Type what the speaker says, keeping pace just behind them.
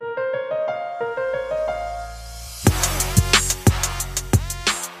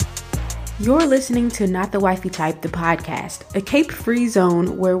You're listening to Not the Wifey Type, the podcast, a cape-free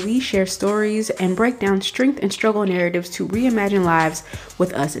zone where we share stories and break down strength and struggle narratives to reimagine lives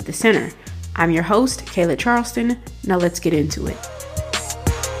with us at the center. I'm your host, Kayla Charleston. Now let's get into it.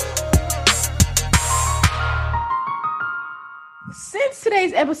 Since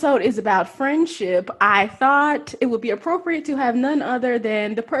today's episode is about friendship, I thought it would be appropriate to have none other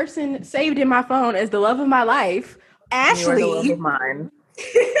than the person saved in my phone as the love of my life, Ashley. You are the love of mine.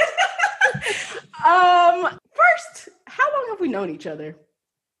 First, how long have we known each other?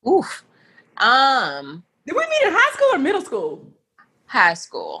 Oof. Did we meet in high school or middle school? High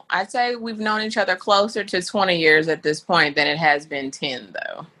school. I'd say we've known each other closer to 20 years at this point than it has been 10,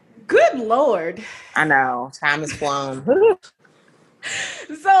 though. Good Lord. I know. Time has flown.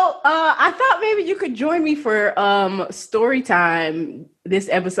 So, I thought maybe you could join me for story time this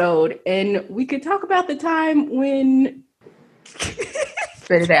episode, and we could talk about the time when...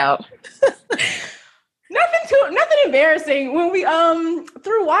 Spit it out. Nothing embarrassing. When we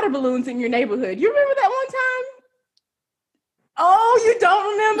threw water balloons in your neighborhood. You remember that one time? Oh, you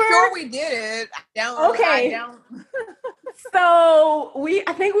don't remember? Sure, we did it. Okay. So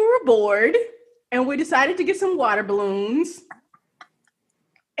I think we were bored, and we decided to get some water balloons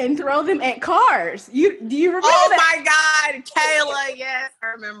and throw them at cars. Do you remember that? My God, Kayla, yes. I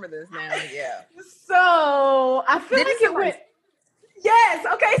remember this now, yeah. So I feel like it went... Yes.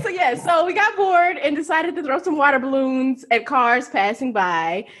 Okay. So we got bored and decided to throw some water balloons at cars passing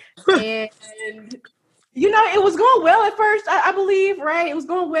by. And, it was going well at first, I believe, right? It was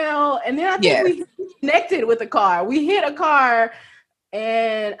going well. And then I think we connected with a car. We hit a car,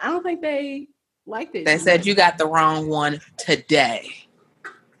 and I don't think they liked it. They said you got the wrong one today,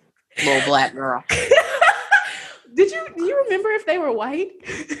 little black girl. Do you remember if they were white?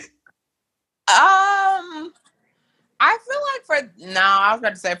 I feel like I was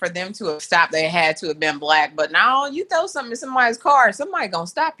about to say for them to have stopped, they had to have been black. But now you throw something in somebody's car, somebody gonna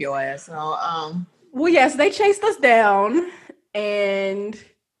stop your ass. So, well, yes, they chased us down, and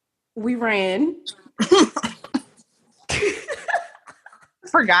we ran.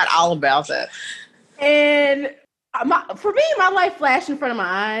 Forgot all about that. And for me, my life flashed in front of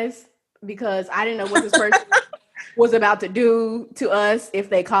my eyes because I didn't know what this person was about to do to us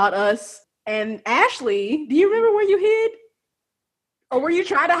if they caught us. And Ashley, do you remember where you hid? Or were you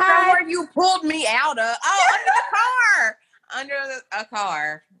trying to hide? Where you pulled me out of? Oh, under the car. Under a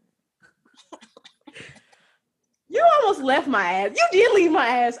car. You almost left my ass. You did leave my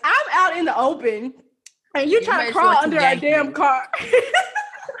ass. I'm out in the open, and you trying to crawl under a damn car.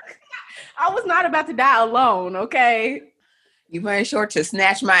 I was not about to die alone, okay? You made sure to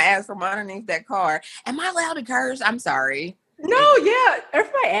snatch my ass from underneath that car. Am I allowed to curse? I'm sorry. No, yeah.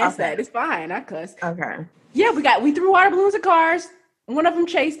 Everybody asked that. It's fine. I cuss. Okay. Yeah, we threw water balloons at cars. One of them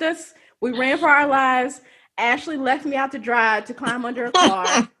chased us. We ran for our lives. Ashley left me out to dry to climb under a car.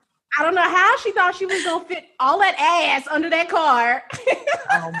 I don't know how she thought she was going to fit all that ass under that car.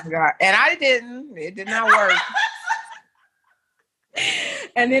 Oh, my God. And I didn't. It did not work.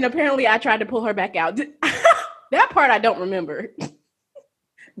 And then apparently I tried to pull her back out. That part I don't remember.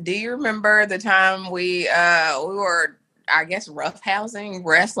 Do you remember the time we were... I guess roughhousing,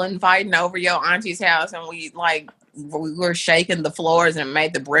 wrestling, fighting over your auntie's house, and we were shaking the floors and it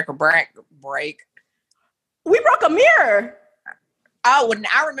made the bric-a-brac break. We broke a mirror. Oh, well,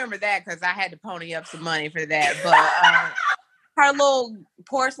 I remember that because I had to pony up some money for that. But her little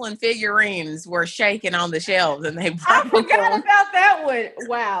porcelain figurines were shaking on the shelves, and they broke. I forgot about that one.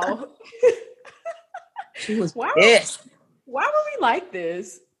 Wow. She was pissed. Why were we like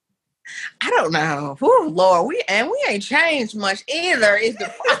this? I don't know. Oh, Lord, we ain't changed much either. Is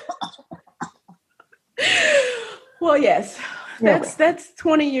the Well, yes, that's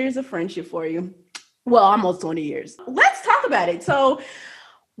 20 years of friendship for you. Well, almost 20 years. Let's talk about it. So,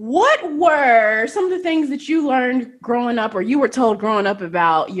 what were some of the things that you learned growing up, or you were told growing up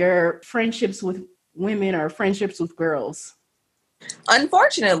about your friendships with women or friendships with girls?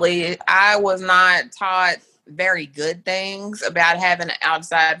 Unfortunately, I was not taught very good things about having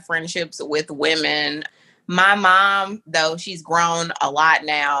outside friendships with women. My mom, though she's grown a lot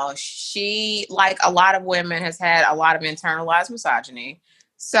now, she, like a lot of women, has had a lot of internalized misogyny.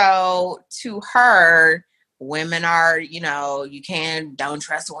 So to her, women are, don't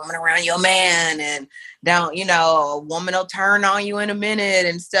trust a woman around your man, and don't, a woman will turn on you in a minute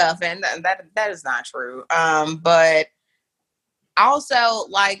and stuff. And that is not true. But also,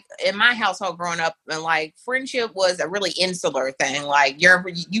 like, in my household growing up, and like, friendship was a really insular thing. Like,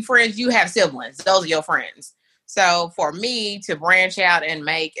 you friends, you have siblings. Those are your friends. So for me to branch out and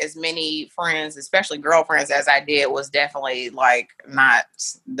make as many friends, especially girlfriends, as I did was definitely like not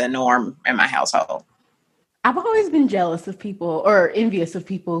the norm in my household. I've always been jealous of people or envious of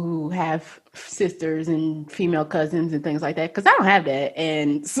people who have sisters and female cousins and things like that because I don't have that.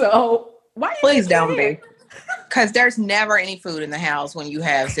 And so why? Please don't be. Because there's never any food in the house when you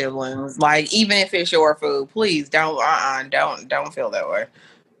have siblings. Like, even if it's your food, please don't feel that way.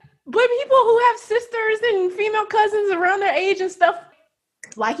 But people who have sisters and female cousins around their age and stuff,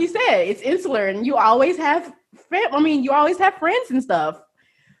 like you said, it's insular and you always have you always have friends and stuff.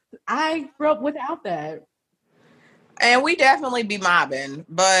 I grew up without that. And we definitely be mobbing,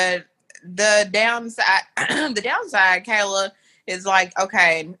 but the downside, Kayla, is like,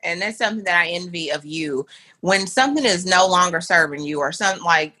 okay, and that's something that I envy of you. When something is no longer serving you or something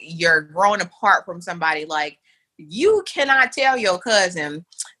like you're growing apart from somebody, like you cannot tell your cousin,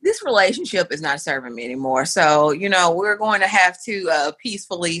 this relationship is not serving me anymore. So, we're going to have to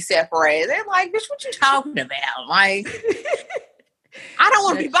peacefully separate. They're like, bitch, what you talking about? Like, I don't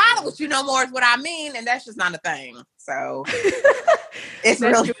want to be bothered with you no more is what I mean. And that's just not a thing. So it's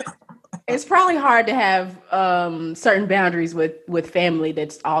really... It's probably hard to have certain boundaries with family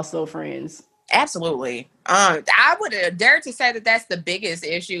that's also friends. Absolutely. I would dare to say that that's the biggest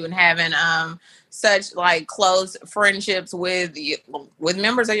issue in having such like close friendships with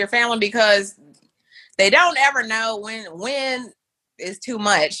members of your family, because they don't ever know when is too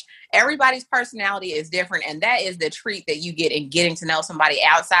much. Everybody's personality is different, and that is the treat that you get in getting to know somebody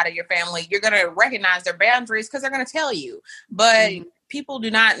outside of your family. You're going to recognize their boundaries because they're going to tell you, but people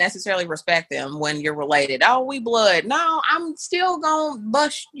do not necessarily respect them when you're related. Oh, we blood. No, I'm still going to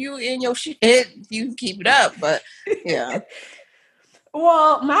bust you in your shit. You can keep it up, but yeah.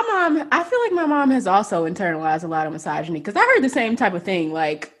 Well, I feel like my mom has also internalized a lot of misogyny because I heard the same type of thing.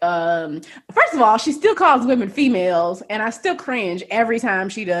 Like, first of all, she still calls women females, and I still cringe every time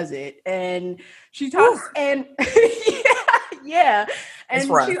she does it. And she talks, and yeah. And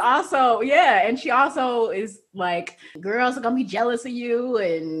she also is like, girls are gonna be jealous of you,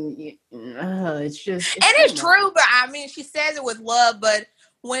 and it's just. And it's true, but I mean, she says it with love, but.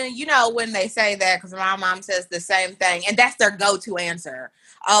 When they say that, because my mom says the same thing, and that's their go-to answer.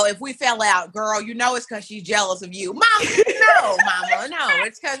 Oh, if we fell out, girl, it's because she's jealous of you. Mom, no, mama, no.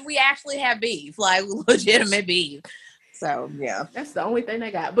 It's because we actually have beef, like legitimate beef. So, yeah. That's the only thing they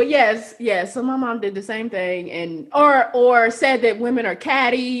got. But yes. So my mom did the same thing, and or said that women are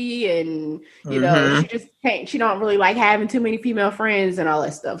catty, and, she just can't, she don't really like having too many female friends and all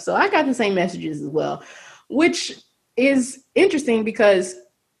that stuff. So I got the same messages as well, which is interesting because,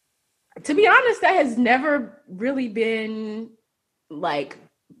 to be honest, that has never really been like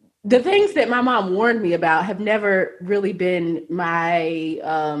the things that my mom warned me about have never really been my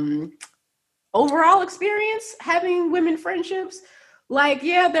overall experience having women friendships. Like,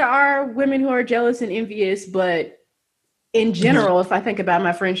 yeah, there are women who are jealous and envious, but in general, if I think about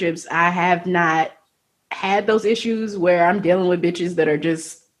my friendships, I have not had those issues where I'm dealing with bitches that are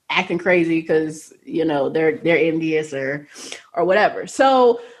just acting crazy because, they're envious or whatever.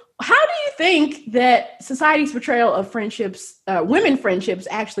 So how do you think that society's portrayal of friendships, women friendships,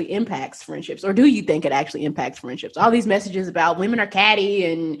 actually impacts friendships? Or do you think it actually impacts friendships? All these messages about women are catty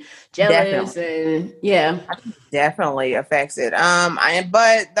and jealous and definitely affects it.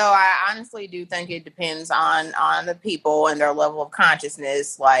 But though I honestly do think it depends on the people and their level of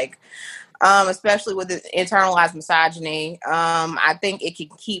consciousness, like, especially with the internalized misogyny. I think it can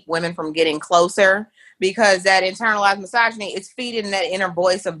keep women from getting closer, because that internalized misogyny is feeding that inner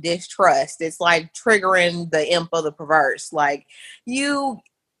voice of distrust. It's like triggering the imp of the perverse. Like so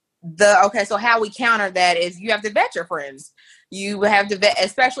how we counter that is you have to vet your friends. You have to vet,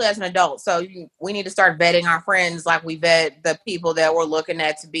 especially as an adult. So we need to start vetting our friends like we vet the people that we're looking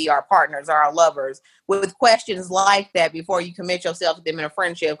at to be our partners or our lovers, with questions like that before you commit yourself to them in a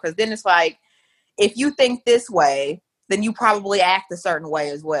friendship. Because then it's like, if you think this way, then you probably act a certain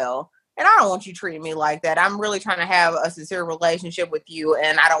way as well. And I don't want you treating me like that. I'm really trying to have a sincere relationship with you.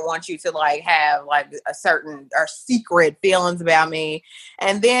 And I don't want you to like have like a certain or secret feelings about me.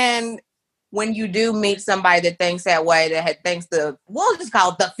 And then when you do meet somebody that thinks that way, we'll just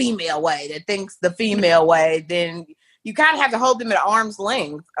call it the female way, that thinks the female way, then you kind of have to hold them at arm's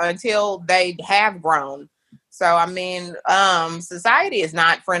length until they have grown. So, I mean, society is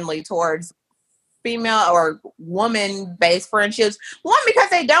not friendly towards female or woman-based friendships. One, because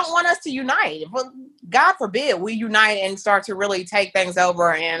they don't want us to unite. But God forbid we unite and start to really take things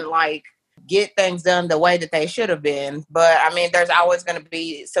over and like get things done the way that they should have been. But I mean, there's always going to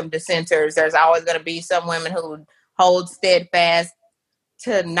be some dissenters. There's always going to be some women who hold steadfast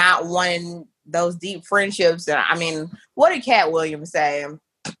to not wanting those deep friendships. And I mean, what did Cat Williams say?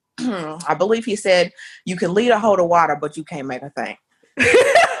 I believe he said, "You can lead a hoe to water, but you can't make a thing."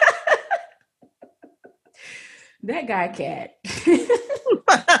 That guy, Cat.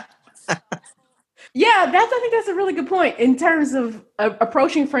 Yeah, I think that's a really good point in terms of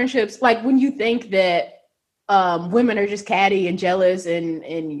approaching friendships. Like when you think that women are just catty and jealous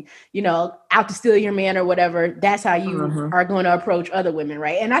and you know, out to steal your man or whatever, that's how you are going to approach other women,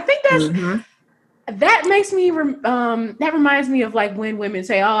 right? And I think that makes me that reminds me of like when women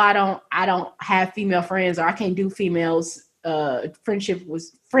say, "Oh, I don't have female friends," or "I can't do females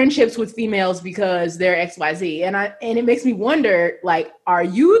friendships with females because they're XYZ." And it makes me wonder, like, are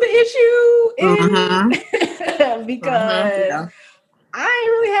you the issue? Because I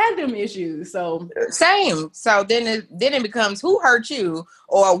ain't really had them issues. So same. So then it becomes who hurt you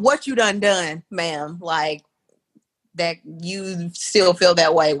or what you done, ma'am, like that you still feel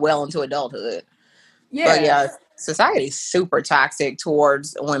that way well into adulthood. Yeah. But yeah, society's super toxic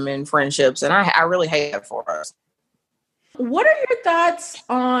towards women friendships, and I really hate it for us. What are your thoughts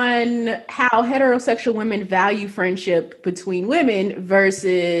on how heterosexual women value friendship between women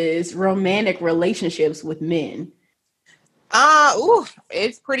versus romantic relationships with men?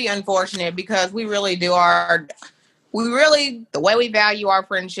 It's pretty unfortunate because we really do the way we value our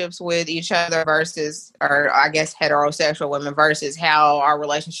friendships with each other versus, or I guess heterosexual women versus how our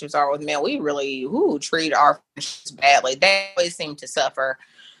relationships are with men, we really treat our friendships badly. They always seem to suffer.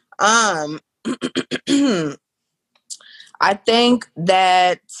 I think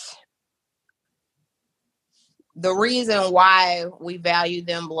that the reason why we value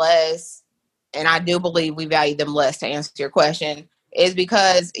them less, and I do believe we value them less to answer your question, is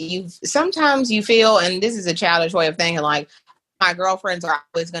because sometimes you feel, and this is a childish way of thinking, like, my girlfriends are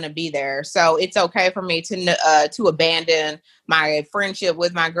always going to be there, so it's okay for me to abandon my friendship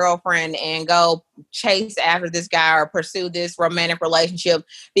with my girlfriend and go chase after this guy or pursue this romantic relationship,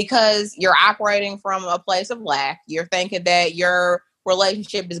 because you're operating from a place of lack. You're thinking that your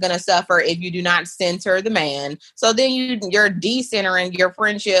relationship is going to suffer if you do not center the man. So then you're decentering your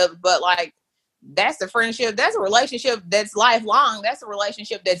friendship, but like, that's a friendship, that's a relationship that's lifelong. That's a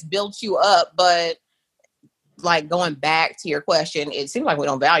relationship that's built you up. But like, going back to your question, it seems like we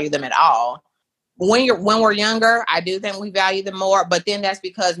don't value them at all. When we're younger, I do think we value them more, but then that's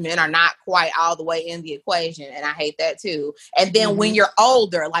because men are not quite all the way in the equation, and I hate that too. And then when you're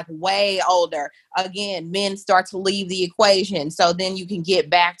older, like way older, again, men start to leave the equation. So then you can get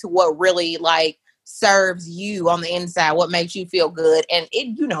back to what really like serves you on the inside, what makes you feel good. And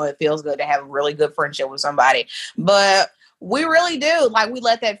it feels good to have a really good friendship with somebody. But we really do, like, we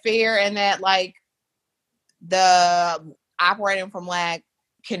let that fear and that like the operating from lack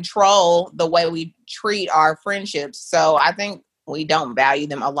control the way we treat our friendships. So I think we don't value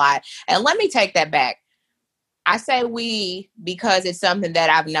them a lot. And let me take that back. I say we because it's something that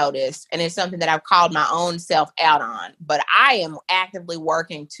I've noticed and it's something that I've called my own self out on. But I am actively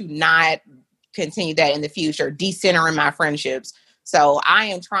working to not continue that in the future, decentering my friendships. So I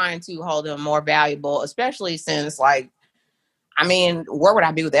am trying to hold them more valuable, especially since, like, I mean, where would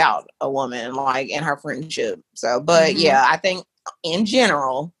I be without a woman, like, in her friendship? So, but yeah, I think in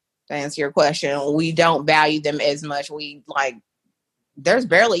general, to answer your question, we don't value them as much. We like, there's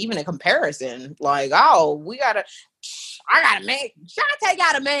barely even a comparison. Like, oh, I got a man. Shantae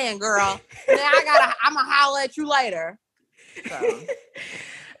got a man, girl. Now I'm gonna holler at you later. So.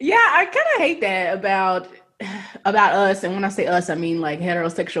 Yeah, I kind of hate that about us. And when I say us, I mean like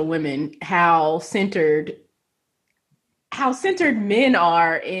heterosexual women, how centered men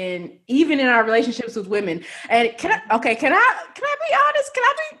are even in our relationships with women. And can I be honest?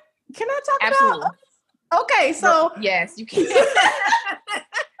 Can I talk Absolutely. about? Okay, so yes, you can. Okay,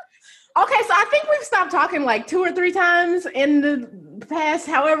 so I think we've stopped talking like 2 or 3 times in the past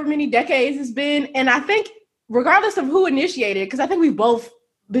however many decades it's been. And I think regardless of who initiated, because I think we've both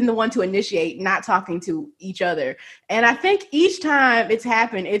been the one to initiate not talking to each other. And I think each time it's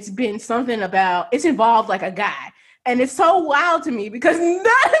happened, it's been something about, it's involved like a guy. And it's so wild to me because none of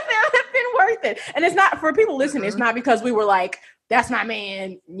them have been worth it. And it's not, for people listening, it's not because we were like, that's my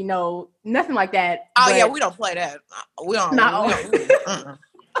man, nothing like that. Oh, yeah, we don't play that. We don't.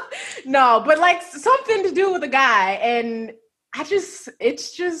 No, but like something to do with a guy. And I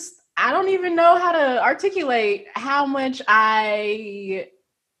don't even know how to articulate how much I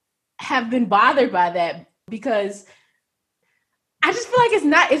have been bothered by that, because I just feel like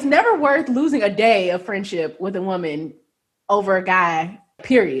it's never worth losing a day of friendship with a woman over a guy,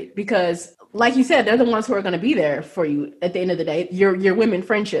 period. Because like you said, they're the ones who are going to be there for you at the end of the day, your women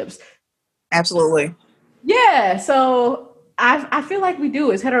friendships. Absolutely. Yeah. So I feel like we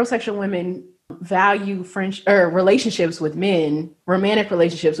do, as heterosexual women, value French or relationships with men, romantic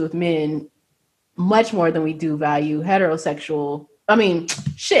relationships with men, much more than we do value heterosexual. I mean,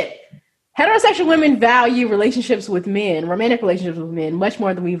 shit. Heterosexual women value relationships with men, romantic relationships with men, much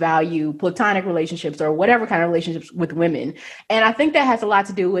more than we value platonic relationships or whatever kind of relationships with women. And I think that has a lot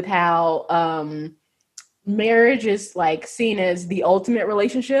to do with how marriage is like seen as the ultimate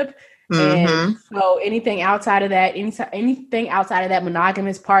relationship. And so anything outside of that, anything outside of that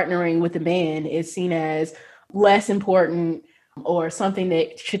monogamous partnering with a man is seen as less important or something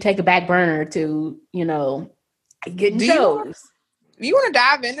that should take a back burner to, get in shows. Do you want to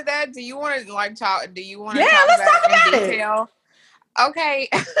dive into that? Do you want to talk? Do you want to talk about in detail? Okay.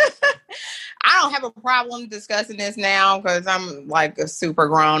 I don't have a problem discussing this now because I'm like a super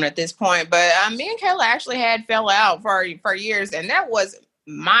grown at this point. But me and Kayla actually had fell out for years, and that was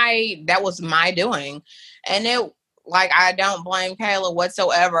my doing. And it I don't blame Kayla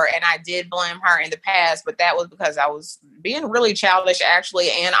whatsoever, and I did blame her in the past, but that was because I was being really childish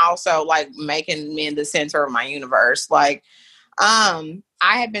actually, and also making men the center of my universe. I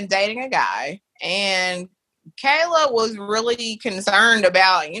had been dating a guy, and Kayla was really concerned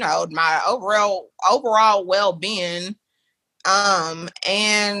about, my overall well-being.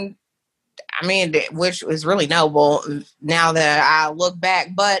 And I mean, which was really noble now that I look back,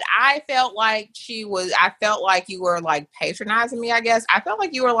 but I felt like you were patronizing me, I guess. I felt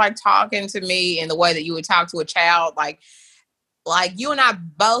like you were talking to me in the way that you would talk to a child. Like you and I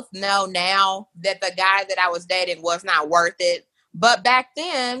both know now that the guy that I was dating was not worth it. But back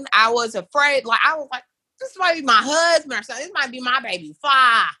then I was afraid, I was like, this might be my husband or something. This might be my baby.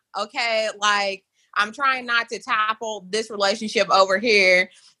 Fly. Okay. I'm trying not to topple this relationship over here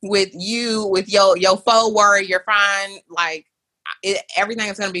with you, with your faux worry. You're fine. Everything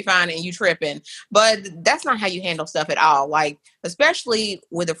is going to be fine and you tripping. But that's not how you handle stuff at all. Especially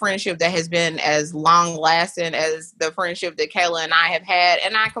with a friendship that has been as long lasting as the friendship that Kayla and I have had.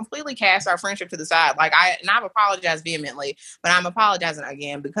 And I completely cast our friendship to the side. I've apologized vehemently, but I'm apologizing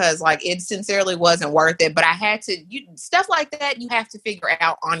again because it sincerely wasn't worth it. But I had to, stuff like that, you have to figure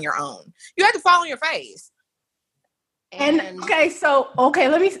out on your own. You have to fall on your face. And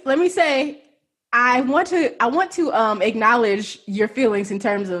let me say, I want to acknowledge your feelings in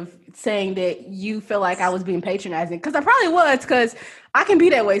terms of saying that you feel like I was being patronizing, because I probably was, because I can be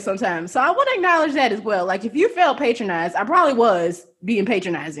that way sometimes. So I want to acknowledge that as well. If you felt patronized, I probably was being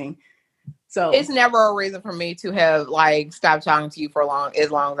patronizing. So it's never a reason for me to have stopped talking to you for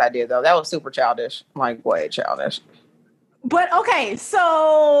as long as I did, though. That was super childish, way childish. But okay,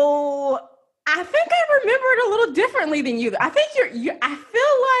 so I think I remember it a little differently than you. I think I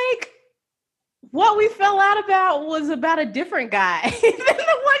feel like what we fell out about was about a different guy than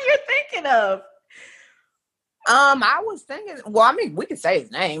the one you're thinking of. I was thinking, well, I mean, we could say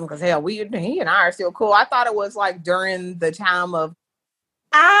his name because hell, he and I are still cool. I thought it was during the time of.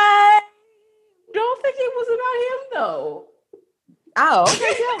 I don't think it was about him though. Oh,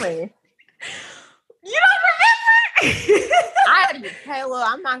 okay, tell me. You don't remember? Kayla,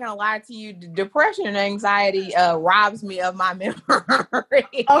 I'm not gonna lie to you. Depression and anxiety robs me of my memory.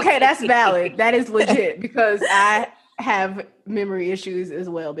 Okay, that's valid. That is legit because I have memory issues as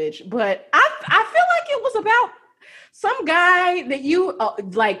well, bitch. But I feel like it was about some guy that you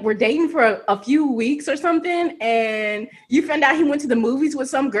were dating for a few weeks or something, and you found out he went to the movies with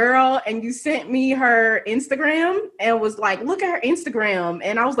some girl, and you sent me her Instagram and was like, look at her Instagram.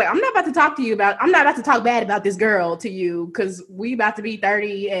 And I was like, I'm not about to talk bad about this girl to you because we about to be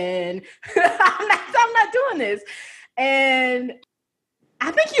 30 and I'm not doing this. And I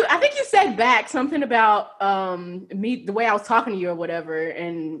think you said back something about me, the way I was talking to you or whatever.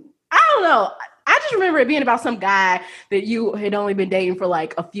 And I don't know. I just remember it being about some guy that you had only been dating for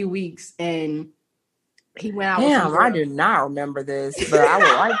a few weeks, and he went out. Damn, I do not remember this, but I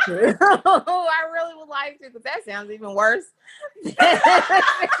would like to. I really would like to, because that sounds even worse.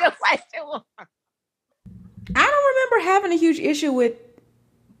 I don't remember having a huge issue with.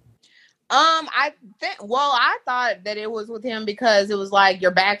 I thought that it was with him because it was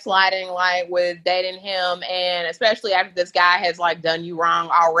you're backsliding with dating him, and especially after this guy has done you wrong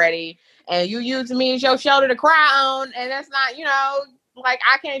already, and you use me as your shoulder to cry on, and that's not,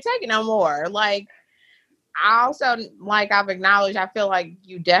 I can't take it no more. I also, I've acknowledged, I feel like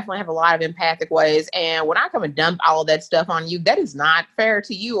you definitely have a lot of empathic ways. And when I come and dump all of that stuff on you, that is not fair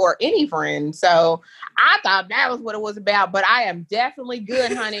to you or any friend. So I thought that was what it was about. But I am definitely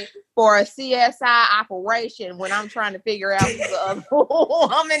good, honey, for a CSI operation when I'm trying to figure out who the other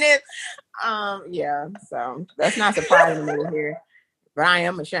woman is. Yeah, so that's not surprising me to hear. But I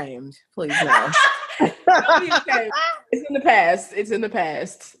am ashamed. Please no. Don't be ashamed. It's in the past. It's in the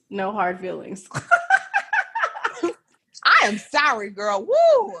past. No hard feelings. I am sorry, girl. Woo!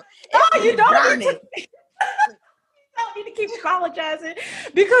 Oh, you don't need to keep apologizing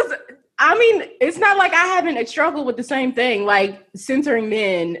because I mean it's not like I haven't struggled with the same thing, like censoring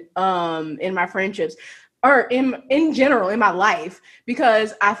men in my friendships or in general in my life,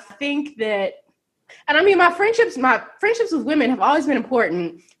 because I think that, and I mean my friendships with women have always been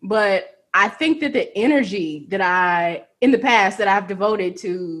important, but I think that the energy that in the past that I've devoted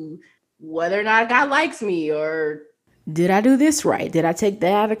to whether or not a guy likes me, or did I do this right? Did I take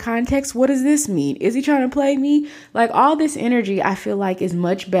that out of context? What does this mean? Is he trying to play me? Like all this energy, I feel like is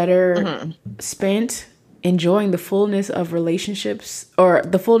much better spent enjoying the fullness of relationships or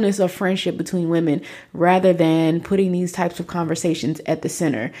the fullness of friendship between women rather than putting these types of conversations at the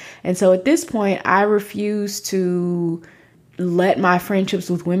center. And so at this point, I refuse to let my friendships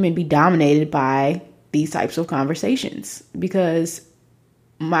with women be dominated by these types of conversations, because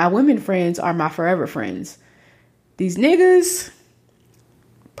my women friends are my forever friends. These niggas,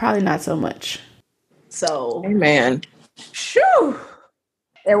 probably not so much. So, man, shoo.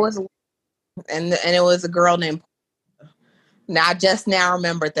 There was, and it was a girl named. Now I just now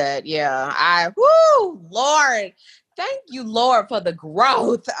remembered that. Yeah, Lord, thank you, Lord, for the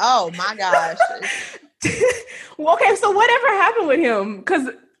growth. Oh my gosh. Well, okay, so whatever happened with him? Because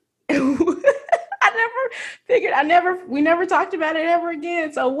we never talked about it ever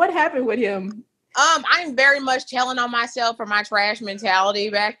again. So what happened with him? I'm very much telling on myself for my trash mentality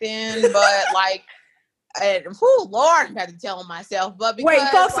back then, but like, Lord, I had to tell on myself. But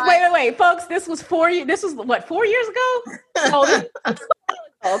because, wait, folks, this was 4 years. This was what, 4 years ago?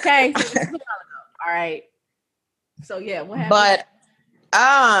 Okay, all right. So yeah, what happened?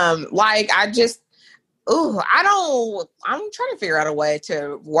 But like I'm trying to figure out a way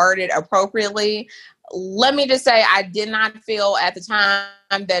to word it appropriately. Let me just say, I did not feel at the time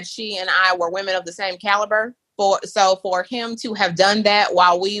that she and I were women of the same caliber. So for him to have done that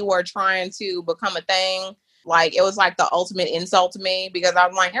while we were trying to become a thing, like it was like the ultimate insult to me, because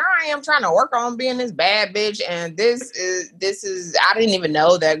I'm like, here I am trying to work on being this bad bitch, and this is I didn't even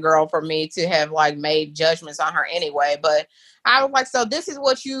know that girl for me to have like made judgments on her anyway. But I was like, so this is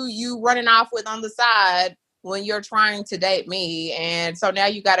what you running off with on the side when you're trying to date me. And so now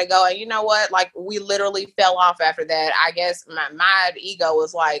you got to go. And you know what? Like, we literally fell off after that. I guess my ego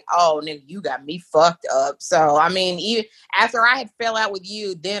was like, oh, nigga, you got me fucked up. So, I mean, even after I had fell out with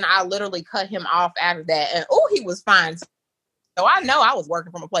you, then I literally cut him off after that. And, he was fine. So I know I was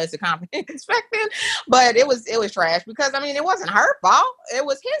working from a place of confidence back then, but it was trash, because, I mean, it wasn't her fault. It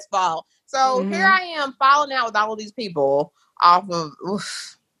was his fault. So here I am falling out with all of these people off of,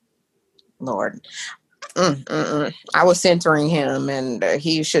 Lord. I was centering him, and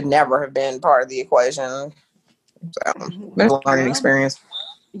he should never have been part of the equation. So, it's a learning experience.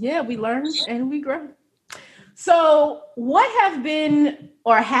 Yeah, we learn and we grow. So, what have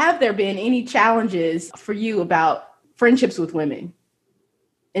there been any challenges for you about friendships with women?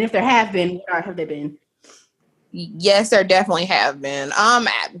 And if there have been, what have they been? Yes, there definitely have been.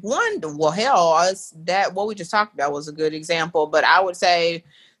 What we just talked about was a good example, but I would say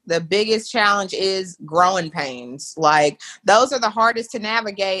the biggest challenge is growing pains. Like, those are the hardest to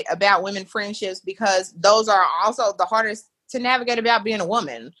navigate about women friendships, because those are also the hardest to navigate about being a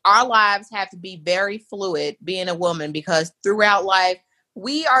woman. Our lives have to be very fluid being a woman, because throughout life,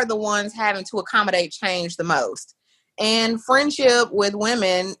 we are the ones having to accommodate change the most. And friendship with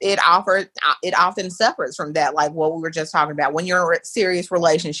women, it often suffers from that, like what we were just talking about. When you're in a serious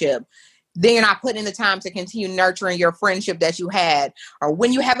relationship, then you're not putting in the time to continue nurturing your friendship that you had. Or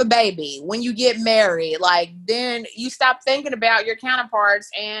when you have a baby, when you get married, like, then you stop thinking about your counterparts,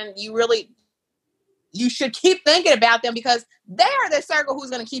 and you should keep thinking about them, because they are the circle who's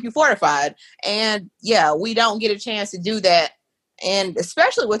going to keep you fortified. And yeah, we don't get a chance to do that. And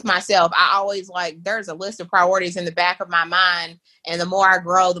especially with myself, I always there's a list of priorities in the back of my mind. And the more I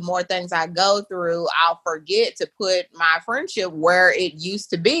grow, the more things I go through, I'll forget to put my friendship where it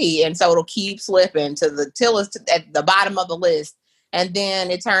used to be. And so it'll keep slipping till it's at the bottom of the list. And then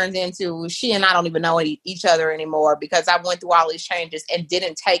it turns into she and I don't even know each other anymore, because I went through all these changes and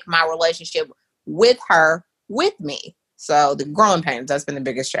didn't take my relationship with her with me. So the growing pains, that's been the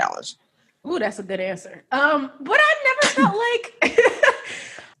biggest challenge. Ooh, that's a good answer. But I never felt like,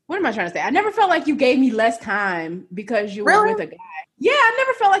 what am I trying to say? I never felt like you gave me less time because you were with a guy. Yeah, I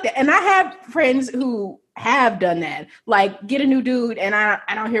never felt like that. And I have friends who have done that, like get a new dude and I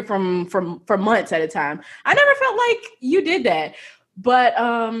don't hear from for months at a time. I never felt like you did that. But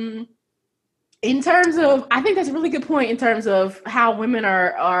in terms of, I think that's a really good point in terms of how women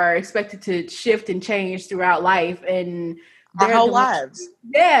are expected to shift and change throughout life and our whole lives.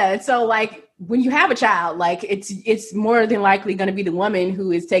 Yeah. So like when you have a child, like it's more than likely going to be the woman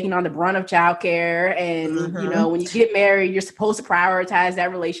who is taking on the brunt of childcare. And, you know, when you get married, you're supposed to prioritize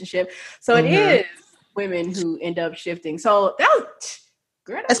that relationship. So it is women who end up shifting. So that was...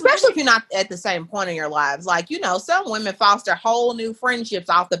 Especially if you're not at the same point in your lives. Like, you know, some women foster whole new friendships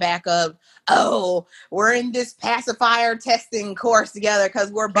off the back of, oh, we're in this pacifier testing course together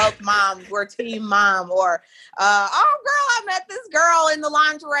because we're both moms, we're team mom. Or, oh, girl, I met this girl in the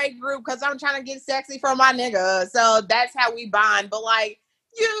lingerie group because I'm trying to get sexy for my nigga. So that's how we bond. But, like,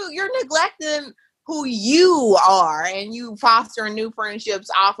 you're neglecting who you are, and you fostering new friendships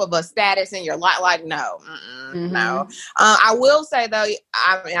off of a status in your life. Like, no, no. I will say though,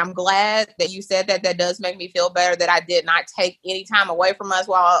 I'm glad that you said that. That does make me feel better that I did not take any time away from us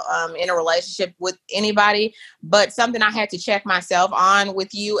while in a relationship with anybody. But something I had to check myself on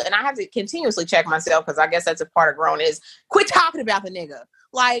with you, and I have to continuously check myself because I guess that's a part of growing, is quit talking about the nigga.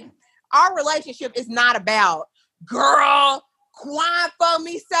 Like, our relationship is not about, girl, Quan for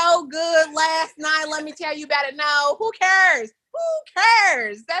me so good last night. Let me tell you about it. No, who cares? Who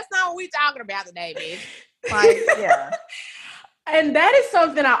cares? That's not what we talking about today, bitch. Like, yeah. And that is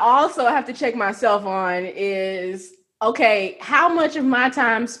something I also have to check myself on is, okay, how much of my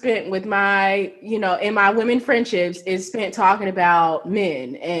time spent with my, you know, in my women friendships is spent talking about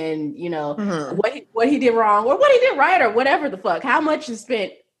men and, you know, what he did wrong or what he did right or whatever the fuck. How much is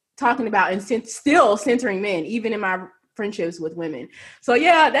spent talking about and still centering men, even in my friendships with women. So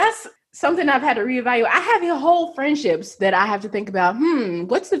yeah, that's something I've had to reevaluate. I have whole friendships that I have to think about,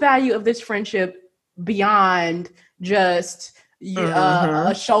 what's the value of this friendship beyond just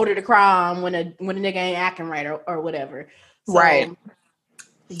a shoulder to cry on when a nigga ain't acting right or whatever. So, right.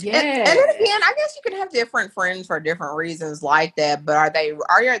 Yeah. And then again, I guess you can have different friends for different reasons like that, but are they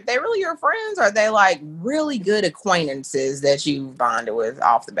really your friends? Or are they like really good acquaintances that you bonded with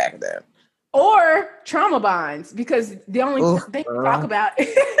off the back of that? Or trauma bonds, because the only thing we talk about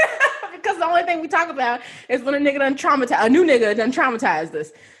because the only thing we talk about is when a new nigga done traumatized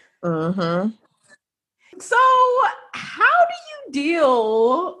us. So how do you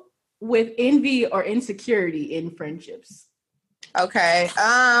deal with envy or insecurity in friendships? Okay. Okay.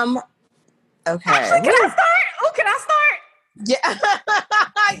 Actually, can I start? Yeah.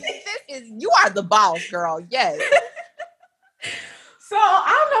 You are the boss, girl. Yes. So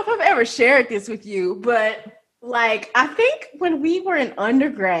I don't know if I've ever shared this with you, but like, I think when we were in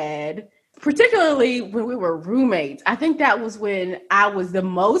undergrad, particularly when we were roommates, I think that was when I was the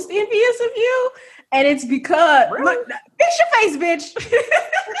most envious of you. And it's because, look, fix your face, bitch.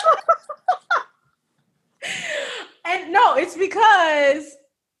 And no, it's because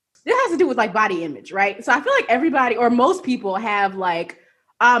this has to do with like body image, right? So I feel like everybody or most people have like,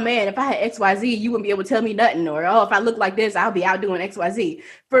 oh man, if I had XYZ, you wouldn't be able to tell me nothing. Or, oh, if I look like this, I'll be out doing XYZ.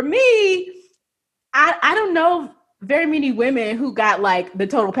 For me, I don't know very many women who got like the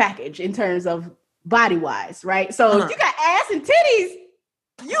total package in terms of body wise, right? So if you got ass and titties,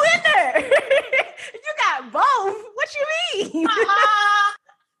 you in there. You got both. What you mean?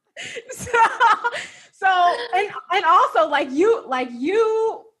 So and also like you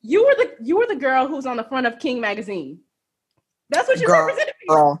were the girl who's on the front of King magazine. That's what you represented.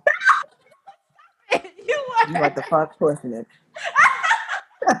 Girl. You what the fuck pushing it.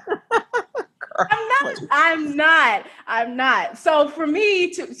 I'm not. So for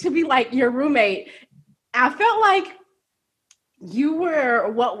me to be like your roommate, I felt like you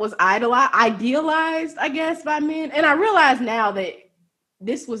were what was idealized, I guess, by men. And I realize now that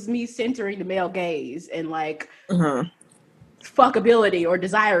this was me centering the male gaze and like fuckability or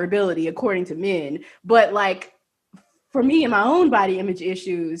desirability according to men. But like for me and my own body image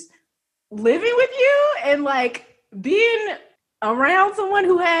issues, living with you and like being around someone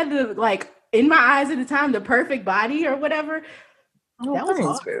who had the, like, in my eyes at the time, the perfect body or whatever, that was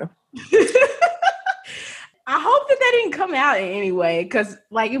hard. I hope that didn't come out in any way, because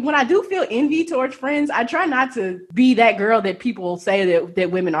like when I do feel envy towards friends, I try not to be that girl that people say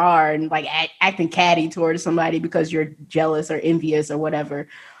that women are and like acting catty towards somebody because you're jealous or envious or whatever.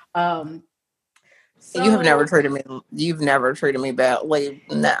 So, you've never treated me badly.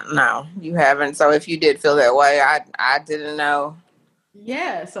 No, you haven't. So if you did feel that way, I didn't know.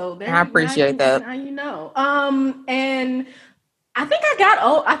 Yeah, so there, I appreciate that. Now you know. And I think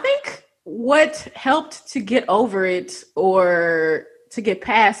I think what helped to get over it or to get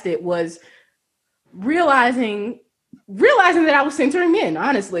past it was realizing that I was centering men,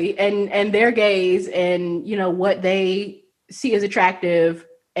 honestly, and their gaze and, you know, what they see as attractive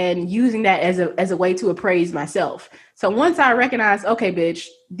and using that as a way to appraise myself. So once I recognize, okay, bitch,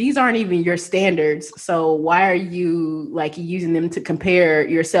 these aren't even your standards. So why are you like using them to compare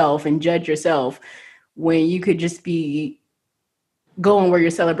yourself and judge yourself when you could just be going where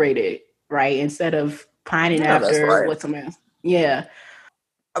you're celebrated, right? Instead of pining after what someone else. Yeah.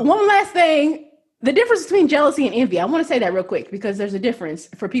 One last thing. The difference between jealousy and envy. I want to say that real quick because there's a difference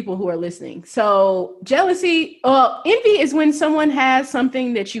for people who are listening. So envy is when someone has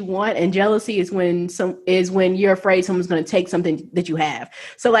something that you want, and jealousy is when you're afraid someone's going to take something that you have.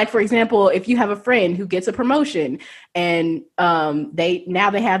 So like, for example, if you have a friend who gets a promotion and they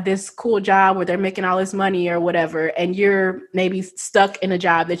have this cool job where they're making all this money or whatever, and you're maybe stuck in a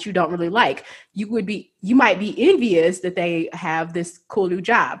job that you don't really like, you might be envious that they have this cool new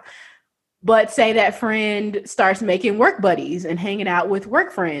job. But say that friend starts making work buddies and hanging out with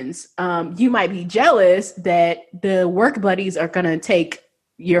work friends. You might be jealous that the work buddies are going to take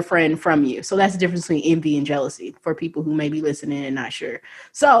your friend from you. So that's the difference between envy and jealousy for people who may be listening and not sure.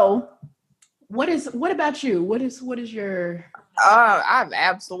 So what about you? What is your... I've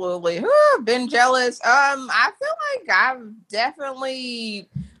absolutely been jealous. I feel like I've definitely...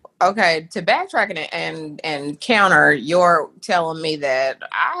 Okay, to backtrack and counter, you're telling me that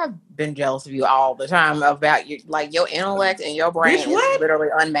I have been jealous of you all the time about your intellect and your brain is literally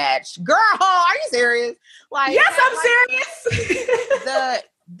unmatched. Girl, are you serious? Like, yes, I'm serious.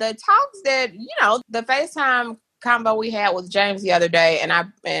 The talks that the FaceTime combo we had with James the other day,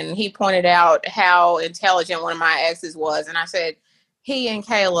 and he pointed out how intelligent one of my exes was, and I said he and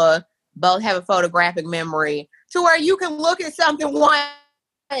Kayla both have a photographic memory to where you can look at something once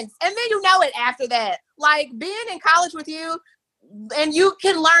and then you know it after that. Like being in college with you, and you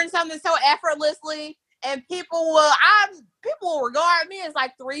can learn something so effortlessly, and people will regard me as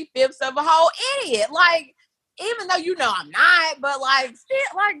like 3/5 of a whole idiot. Like, even though I'm not, but like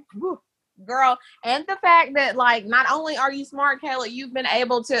shit, like girl. And the fact that like not only are you smart, Kayla, you've been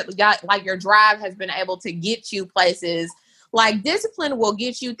able to your drive has been able to get you places. Like discipline will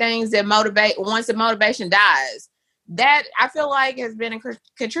get you things that motivate once the motivation dies. That I feel like has been a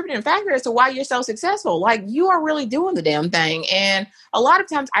contributing factor as to why you're so successful. Like you are really doing the damn thing. And a lot of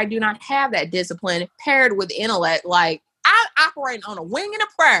times I do not have that discipline paired with intellect. Like I operate on a wing and a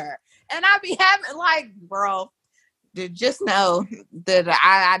prayer. And I be having like, bro, just know that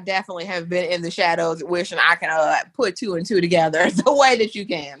I definitely have been in the shadows wishing I can put 2 and 2 together the way that you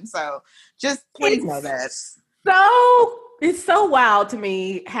can. So just please know that. So it's so wild to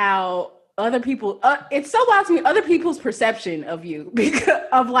me how other people's perception of you because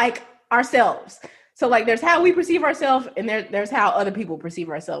of like ourselves. So like there's how we perceive ourselves and there's how other people perceive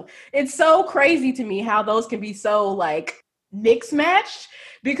ourselves. It's so crazy to me how those can be so like mixed matched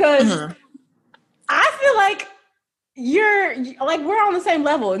because I feel like we're on the same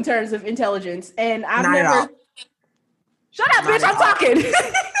level in terms of intelligence, and I've Not never... Shut up, bitch, I'm talking.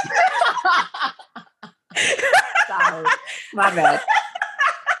 Sorry. My bad.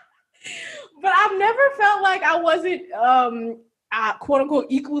 But I've never felt like I wasn't, quote unquote,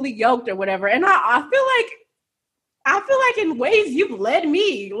 equally yoked or whatever. And I feel like in ways you've led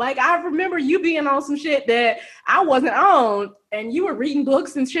me. Like I remember you being on some shit that I wasn't on, and you were reading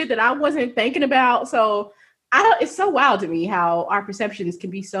books and shit that I wasn't thinking about. So it's so wild to me how our perceptions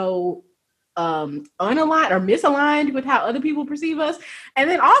can be so unaligned or misaligned with how other people perceive us. And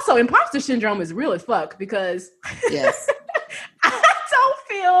then also imposter syndrome is real as fuck because yes, I don't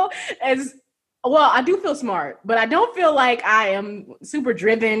feel as well. I do feel smart, but I don't feel like I am super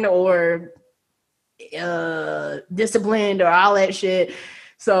driven or disciplined or all that shit.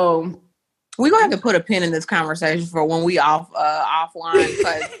 So we're gonna have to put a pin in this conversation for when we offline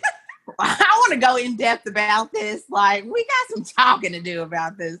because I want to go in depth about this. Like we got some talking to do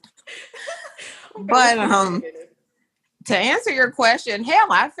about this. But to answer your question, hell,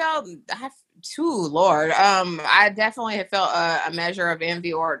 I definitely have felt a measure of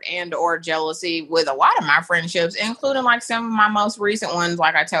envy or jealousy with a lot of my friendships, including like some of my most recent ones.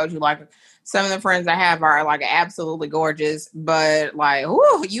 Like I told you, like some of the friends I have are like absolutely gorgeous, but like,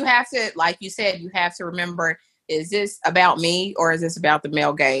 you have to, like you said, you have to remember, is this about me or is this about the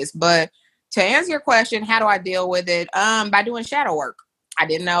male gaze? But to answer your question, how do I deal with it? By doing shadow work. I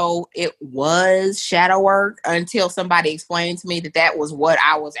didn't know it was shadow work until somebody explained to me that was what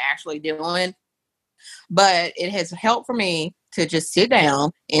I was actually doing. But it has helped for me to just sit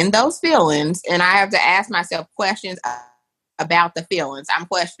down in those feelings, and I have to ask myself questions about the feelings. I'm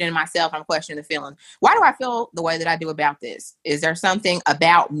questioning myself. I'm questioning the feeling. Why do I feel the way that I do about this? Is there something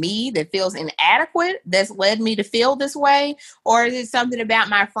about me that feels inadequate that's led me to feel this way? Or is it something about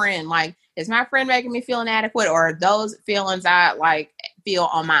my friend? Like, is my friend making me feel inadequate, or are those feelings I like feel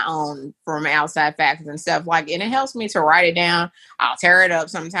on my own from outside factors and stuff. Like, and it helps me to write it down. I'll tear it up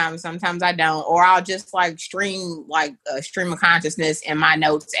sometimes I don't, or I'll just like stream like a stream of consciousness in my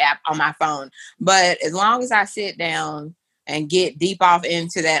notes app on my phone. But as long as I sit down and get deep off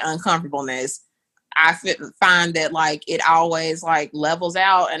into that uncomfortableness, I find that like it always like levels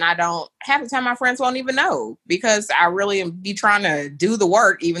out, and I don't, half the time my friends won't even know, because I really be trying to do the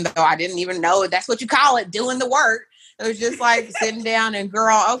work, even though I didn't even know that's what you call it, doing the work. It was just like sitting down and,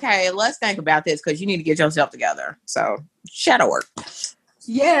 girl, okay, let's think about this, because you need to get yourself together. So shadow work.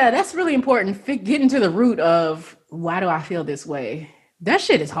 Yeah, that's really important. Getting to the root of why do I feel this way. That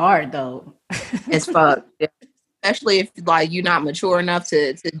shit is hard though. It's fuck. Yeah. Especially if like you're not mature enough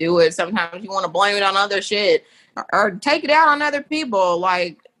to do it. Sometimes you want to blame it on other shit or take it out on other people.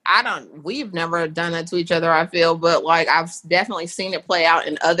 Like, we've never done that to each other, I feel, but like I've definitely seen it play out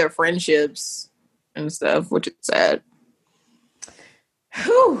in other friendships and stuff, which is sad.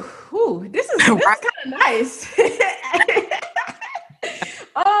 This is kind of nice.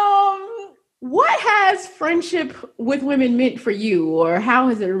 What has friendship with women meant for you, or how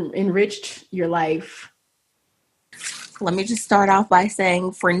has it enriched your life? Let me just start off by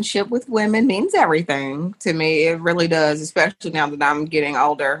saying friendship with women means everything to me. It really does, especially now that I'm getting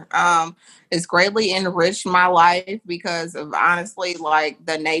older. It's greatly enriched my life because of, honestly, like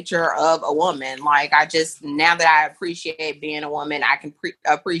the nature of a woman. Like, now that I appreciate being a woman, I can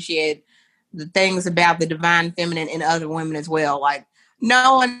appreciate the things about the divine feminine in other women as well. Like,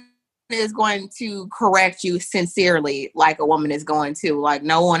 no one is going to correct you sincerely like a woman is going to. Like,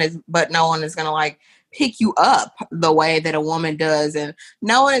 no one is going to like pick you up the way that a woman does, and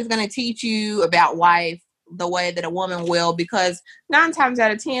no one is going to teach you about life the way that a woman will, because 9 times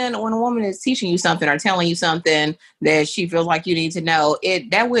out of 10, when a woman is teaching you something or telling you something that she feels like you need to know,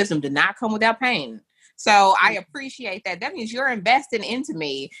 that wisdom did not come without pain. So I appreciate that. That means you're investing into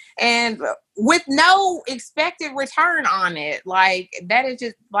me, and with no expected return on it. Like, that is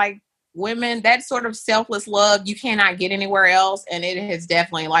just like, women, that sort of selfless love you cannot get anywhere else, and it has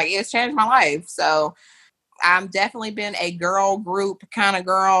definitely, like, it's changed my life. So I've definitely been a girl group kind of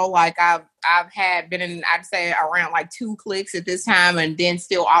girl. Like, I've been in, I'd say, around like 2 cliques at this time, and then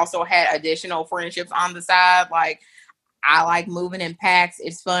still also had additional friendships on the side. Like, I like moving in packs.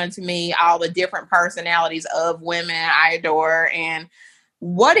 It's fun to me. All the different personalities of women I adore, and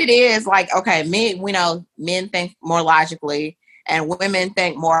what it is, like, okay, men think more logically and women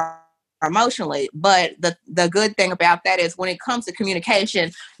think more emotionally, but the good thing about that is when it comes to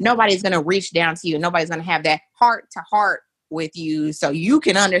communication, nobody's going to reach down to you. Nobody's going to have that heart to heart with you so you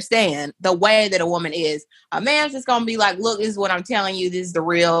can understand the way that a woman is. A man's just going to be like, look, this is what I'm telling you. This is the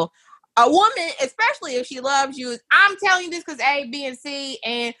real. A woman, especially if she loves you, I'm telling you this because A, B, and C.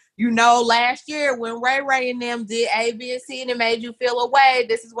 And last year when Ray and them did A, B, and C and it made you feel away,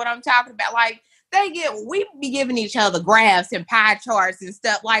 this is what I'm talking about. Like, we be giving each other graphs and pie charts and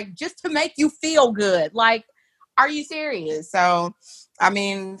stuff, like, just to make you feel good. Like, are you serious? So, I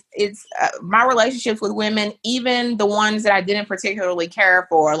mean, it's my relationships with women, even the ones that I didn't particularly care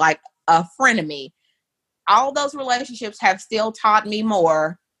for, like a frenemy, all those relationships have still taught me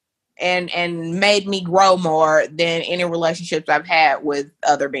more and made me grow more than any relationships I've had with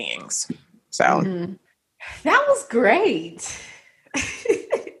other beings. So that was great.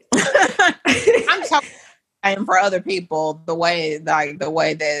 I'm talking for other people the way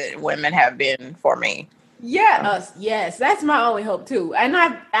that women have been for me. Yes, that's my only hope too. And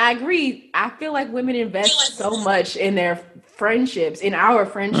I agree. I feel like women invest so much in their friendships, in our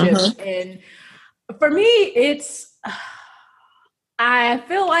friendships. And for me, I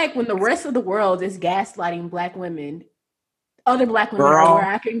feel like when the rest of the world is gaslighting Black women, other Black women are where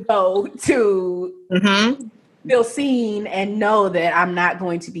I can go to feel seen and know that I'm not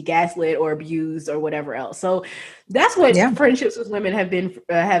going to be gaslit or abused or whatever else. So that's what friendships with women have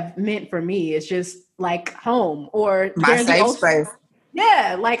meant for me. It's just like home or my safe space.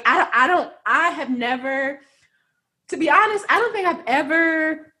 Yeah, like I have never, to be honest, I don't think I've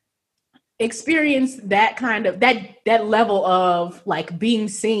ever experienced that kind of that level of like being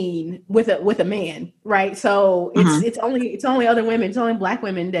seen with a man, right? So it's only other women, it's only Black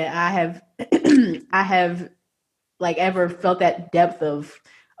women that I have like ever felt that depth of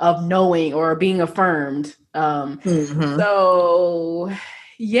knowing or being affirmed. So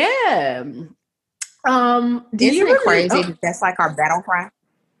yeah. Isn't it crazy? That's like our battle cry.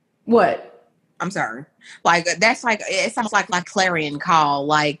 What? I'm sorry. Like, that's like, it sounds like clarion call,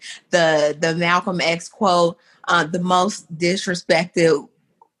 like the Malcolm X quote, the most disrespected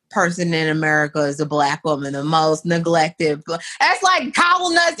person in America is a Black woman, the most neglected. That's like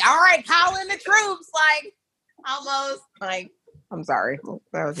calling us, all right, calling the troops, like, almost like, I'm sorry.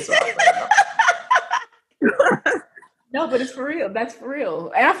 That was just No, but it's for real. That's for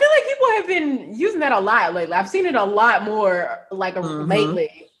real. And I feel like people have been using that a lot lately. I've seen it a lot more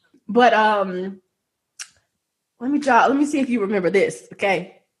lately. But let me see if you remember this.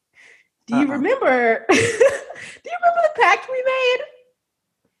 Okay. Do you remember the pact we made?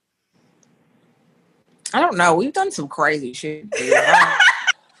 I don't know. We've done some crazy shit.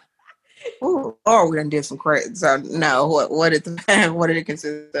 Ooh, or we done did some crazy. So no, what did it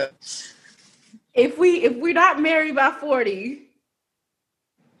consist of? If we're not married by 40,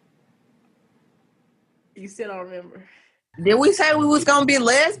 you still don't remember. Did we say we was gonna be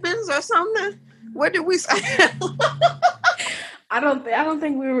lesbians or something? What did we say? I don't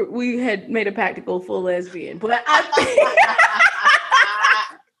think we had made a pact to go full lesbian, but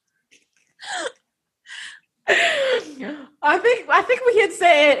I think we had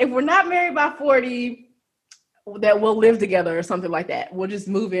said if we're not married by 40, that we'll live together or something like that. We'll just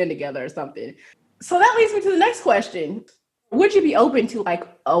move in together or something. So that leads me to the next question. Would you be open to like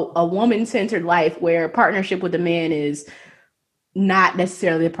a woman-centered life where partnership with a man is not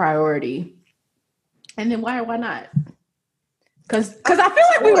necessarily a priority? And then why or why not? Because I feel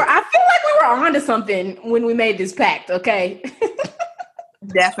like we were onto something when we made this pact, okay?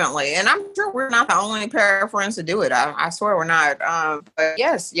 Definitely. And I'm sure we're not the only pair of friends to do it. I swear we're not. But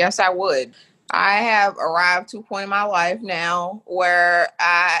yes, I would. I have arrived to a point in my life now where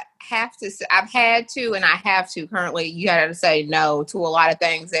I've had to, and I have to currently, you got to say no to a lot of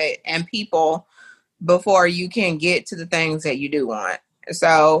things and people before you can get to the things that you do want.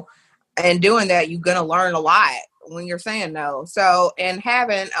 So, and doing that, you're going to learn a lot when you're saying no. So, and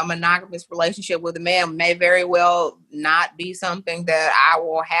having a monogamous relationship with a man may very well not be something that I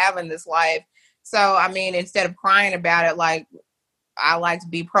will have in this life. So, I mean, instead of crying about it, like, I like to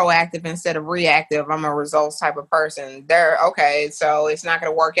be proactive instead of reactive. I'm a results type of person. So it's not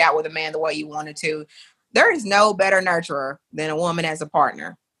going to work out with a man the way you wanted to. There is no better nurturer than a woman as a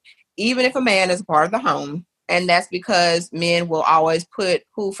partner, even if a man is a part of the home. And that's because men will always put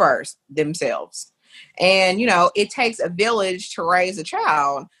who first? Themselves. And, it takes a village to raise a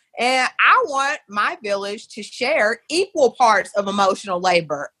child. And I want my village to share equal parts of emotional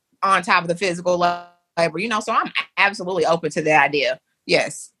labor on top of the physical labor, so I'm absolutely open to the idea.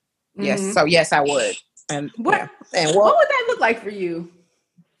 Yes. Yes. So yes, I would. And what would that look like for you?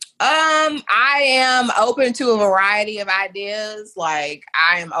 I am open to a variety of ideas. Like,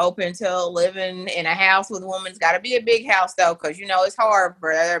 I am open to living in a house with a woman. It's got to be a big house, though, because, it's hard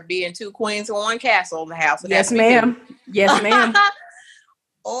for there being two queens in one castle in the house. Yes, ma'am. Yes, ma'am.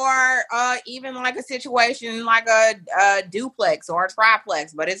 Or even like a situation like a duplex or a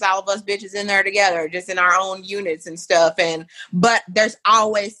triplex, but it's all of us bitches in there together, just in our own units and stuff. But there's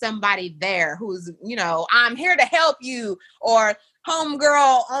always somebody there who's, I'm here to help you, or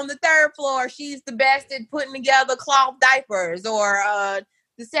homegirl on the third floor, she's the best at putting together cloth diapers, or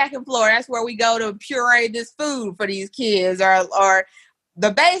the second floor, that's where we go to puree this food for these kids, or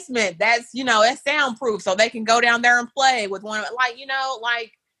the basement, that's, it's soundproof, so they can go down there and play with one. Like,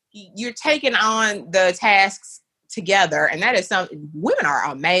 you're taking on the tasks together. And that is something, women are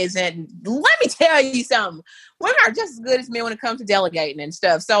amazing. Let me tell you something. Women are just as good as men when it comes to delegating and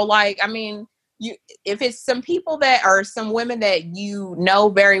stuff. So, like, I mean, if it's some people that are some women that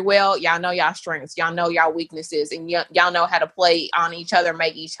very well, y'all know y'all strengths, y'all know y'all weaknesses, and y'all know how to play on each other,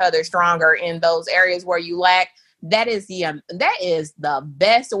 make each other stronger in those areas where you lack. That is the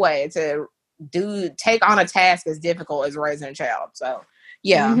best way to take on a task as difficult as raising a child. So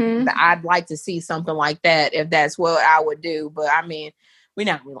yeah, I'd like to see something like that if that's what I would do. But I mean, we're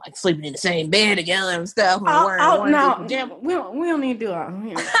not really like sleeping in the same bed together and stuff. No, we don't need to do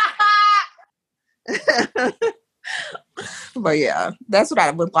it. But yeah, that's what I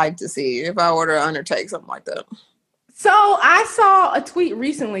would like to see if I were to undertake something like that. So I saw a tweet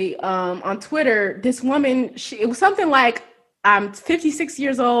recently on Twitter. This woman, it was something like, I'm 56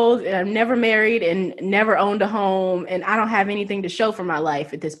 years old and I'm never married and never owned a home, and I don't have anything to show for my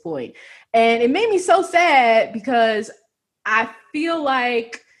life at this point. And it made me so sad because I feel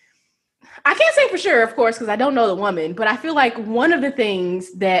like, I can't say for sure, of course, because I don't know the woman, but I feel like one of the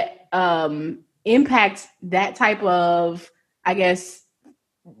things that impacts that type of, I guess,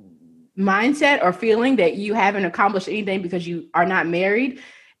 mindset or feeling that you haven't accomplished anything because you are not married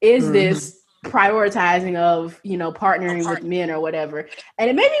is this prioritizing of, partnering with men or whatever. And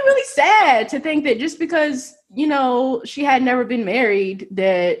it made me really sad to think that just because, she had never been married,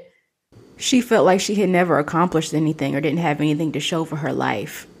 that she felt like she had never accomplished anything or didn't have anything to show for her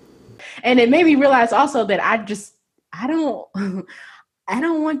life. And it made me realize also that I don't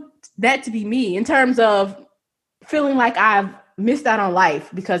want that to be me, in terms of feeling like I've missed out on life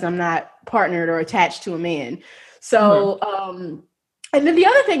because I'm not partnered or attached to a man. So, and then the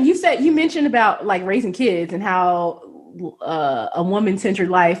other thing you mentioned about like raising kids and how a woman-centered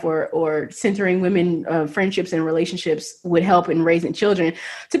life or centering women friendships and relationships would help in raising children.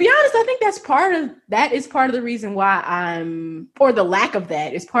 To be honest, I think that is part of the reason why or the lack of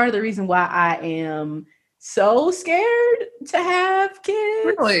that is part of the reason why I am so scared to have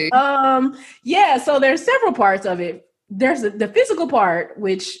kids. Really? Yeah. So there's several parts of it. There's the physical part,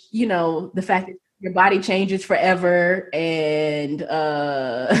 which, you know, the fact that your body changes forever and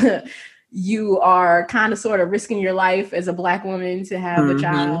you are kind of sort of risking your life as a Black woman to have a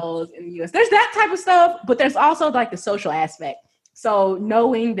child in the US. There's that type of stuff, but there's also like the social aspect. So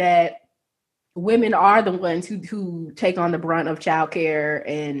knowing that women are the ones who take on the brunt of childcare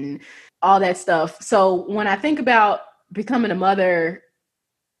and all that stuff. So when I think about becoming a mother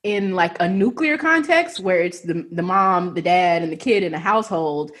in like a nuclear context where it's the mom, the dad, and the kid in a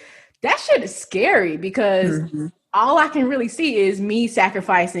household, that shit is scary because all I can really see is me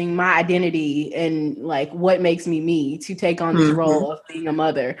sacrificing my identity and like what makes me to take on this role of being a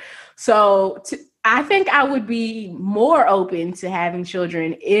mother. So I think I would be more open to having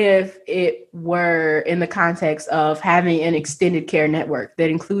children if it were in the context of having an extended care network that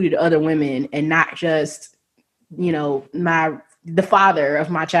included other women and not just, you know, the father of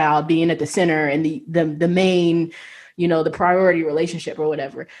my child being at the center and the main, you know, the priority relationship or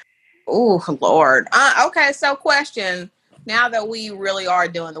whatever. Oh, Lord. Okay, so question. Now that we really are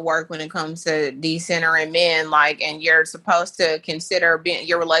doing the work when it comes to decentering men, like, and you're supposed to consider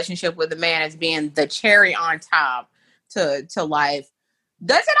your relationship with a man as being the cherry on top to life,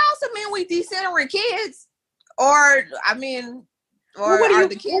 does it also mean we decentering kids? Or, I mean, or are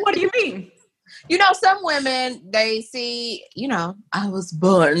the kids... What do you mean? You know, some women, they see, you know, I was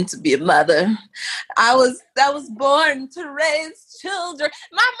born to be a mother. I was born to raise children.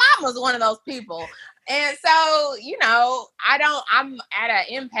 My mom was one of those people. And so, you know, I'm at an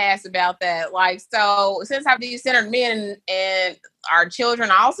impasse about that. Like, so since I've decentered men and our children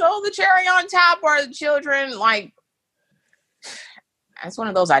also the cherry on top, or the children, like, that's one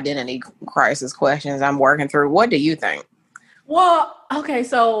of those identity crisis questions I'm working through. What do you think? Well, okay,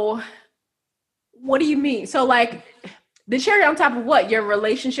 so what do you mean? So, like, the cherry on top of what? Your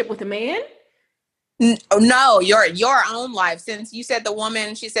relationship with a man? No, your own life. Since you said the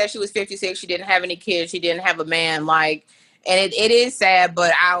woman, she said she was 56, she didn't have any kids, she didn't have a man. Like, and it is sad,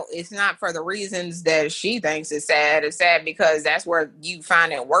 but it's not for the reasons that she thinks it's sad. It's sad because that's where you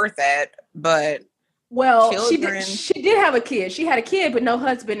find it worth it. But well, children... she did have a kid. She had a kid, but no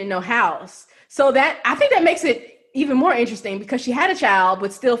husband and no house. So that, I think that makes it even more interesting because she had a child,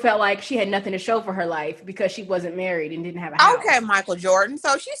 but still felt like she had nothing to show for her life because she wasn't married and didn't have a house. Okay, Michael Jordan.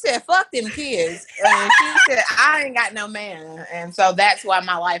 So she said, fuck them kids. And she said, I ain't got no man. And so that's why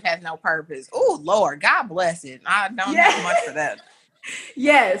my life has no purpose. Oh, Lord, God bless it. I don't have much for that.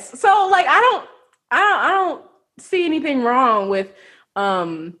 Yes. So like, I don't see anything wrong with,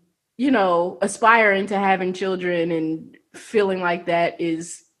 you know, aspiring to having children and feeling like that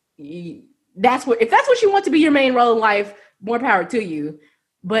is... if that's what you want to be your main role in life, more power to you.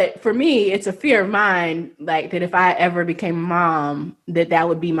 But for me, it's a fear of mine, like that if I ever became a mom, that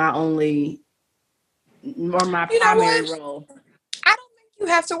would be my only or my primary role. I don't think you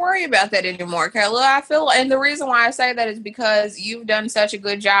have to worry about that anymore, Kayla. I feel, and the reason why I say that is because you've done such a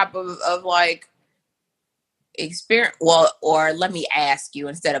good job of like experience. Well, or let me ask you,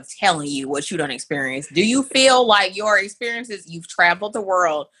 instead of telling you what you don't experience, do you feel like your experiences, you've traveled the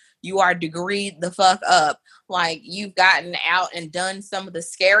world, you are degreed the fuck up, like you've gotten out and done some of the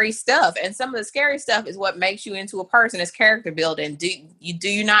scary stuff, and some of the scary stuff is what makes you into a person, is character building. Do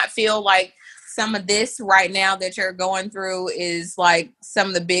you not feel like some of this right now that you're going through is like some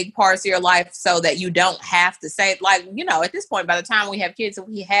of the big parts of your life, so that you don't have to say, like, you know, at this point, by the time we have kids, if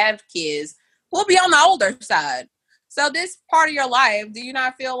we have kids, we'll be on the older side. So this part of your life, do you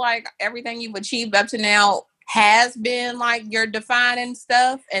not feel like everything you've achieved up to now has been like your defining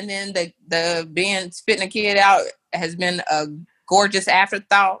stuff, and then the being spitting a kid out has been a gorgeous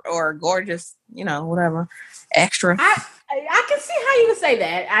afterthought, or gorgeous, you know, whatever extra? I can see how you can say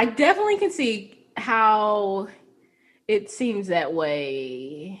that. I definitely can see how it seems that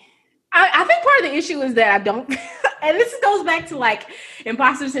way. I think part of the issue is that I don't, and this goes back to like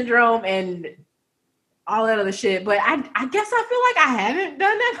imposter syndrome and all that other shit, but I guess I feel like I haven't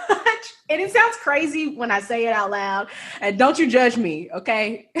done that much. And it sounds crazy when I say it out loud. And don't you judge me,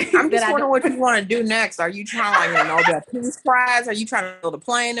 okay? I'm just wondering what you want to do next. Are you trying to, like, you know, get a Peace Prize? Are you trying to build a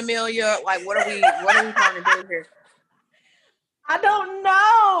plane, Amelia? Like, what are we trying to do here? I don't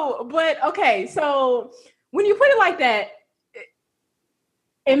know. But okay, so when you put it like that,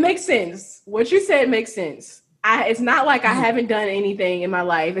 It makes sense. What you said makes sense. It's not like I haven't done anything in my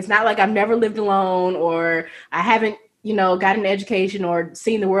life. It's not like I've never lived alone or I haven't, got an education or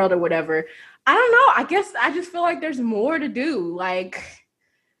seen the world or whatever. I don't know. I guess I just feel like there's more to do. And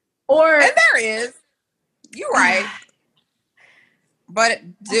there is. You're right. But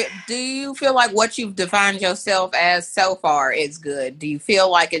do you feel like what you've defined yourself as so far is good? Do you feel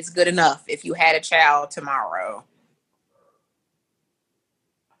like it's good enough if you had a child tomorrow?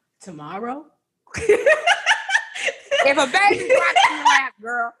 Tomorrow? If a baby drops in your lap,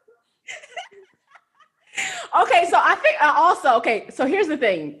 girl. Okay, so I think so here's the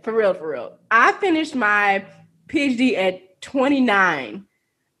thing, for real. I finished my PhD at 29,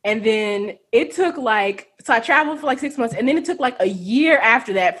 and then it took so I traveled for 6 months, and then it took a year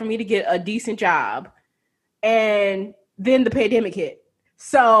after that for me to get a decent job, and then the pandemic hit.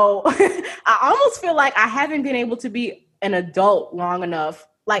 So I almost feel like I haven't been able to be an adult long enough,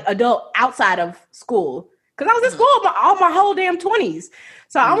 adult outside of school, because I was in school all my whole damn 20s.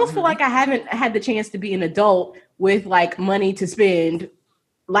 So I almost feel like I haven't had the chance to be an adult with money to spend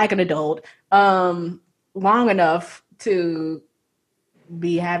like an adult long enough to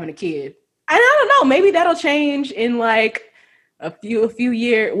be having a kid. And I don't know, maybe that'll change in a few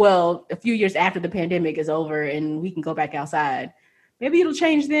years after the pandemic is over and we can go back outside. Maybe it'll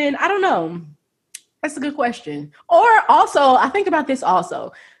change then. I don't know. That's a good question. Or also, I think about this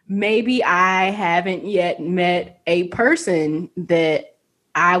also. Maybe I haven't yet met a person that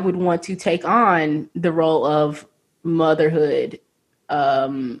I would want to take on the role of motherhood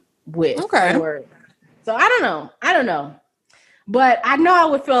with. Okay. So I don't know. But I know I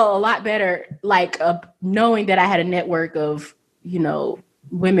would feel a lot better knowing that I had a network of,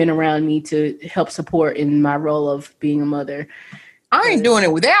 women around me to help support in my role of being a mother. I ain't doing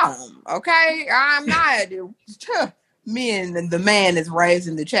it without them, okay? I'm not. Me and the man is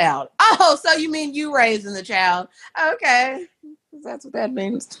raising the child. Oh, so you mean you raising the child? Okay. That's what that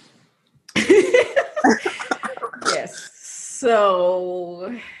means. Yes.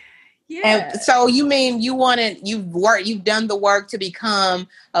 So, yeah. And so you mean you've done the work to become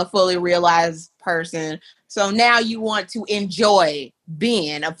a fully realized person. So now you want to enjoy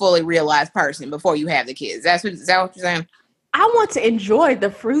being a fully realized person before you have the kids. Is that what you're saying? I want to enjoy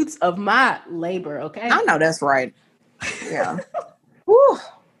the fruits of my labor, okay? I know that's right. Yeah. Whew.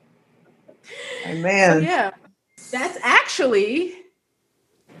 Amen. So yeah. That's actually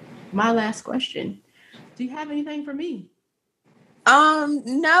my last question. Do you have anything for me?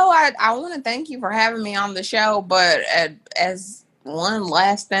 No, I want to thank you for having me on the show, but as one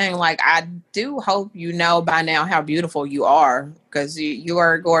last thing, I do hope you know by now how beautiful you are, because you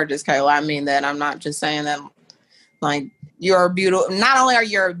are gorgeous, Kayla. I mean that. I'm not just saying that, you're beautiful. Not only are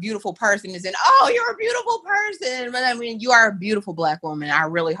you a beautiful person, you're a beautiful person, but I mean, you are a beautiful Black woman. I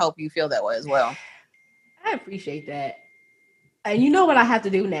really hope you feel that way as well. I appreciate that. And you know what I have to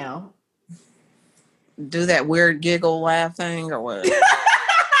do now? Do that weird giggle laugh thing or what? Do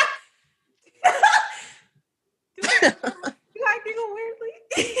I giggle weirdly?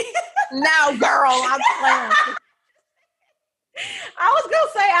 No, girl, I'm playing. I was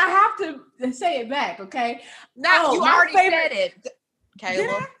gonna say I have to say it back, okay? No, you already said it,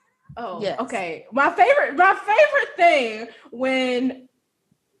 Kayla. Oh, yes. Okay. My favorite thing when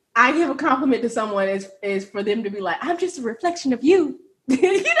I give a compliment to someone is for them to be like, "I'm just a reflection of you." You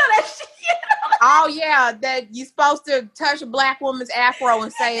know that shit. Oh yeah, that you're supposed to touch a Black woman's afro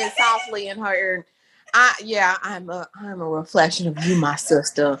and say it softly in her ear. I'm a reflection of you, my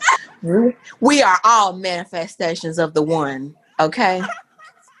sister. We are all manifestations of the one. Okay,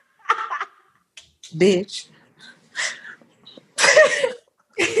 bitch.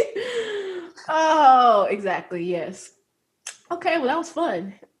 Oh, exactly. Yes. Okay. Well, that was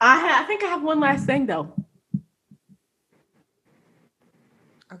fun. I think I have one last thing though.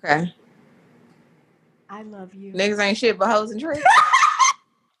 Okay. I love you. Niggas ain't shit but hoes and trees.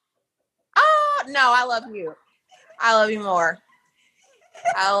 Oh no, I love you. I love you more.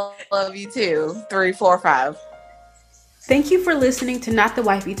 I love you too. 3, 4, 5. Thank you for listening to Not the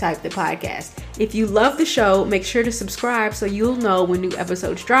Wifey Type, the podcast. If you love the show, make sure to subscribe so you'll know when new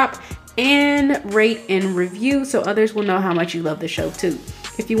episodes drop, and rate and review so others will know how much you love the show too.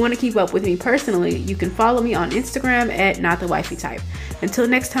 If you want to keep up with me personally, you can follow me on Instagram at Not the Wifey Type. Until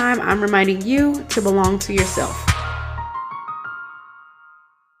next time, I'm reminding you to belong to yourself.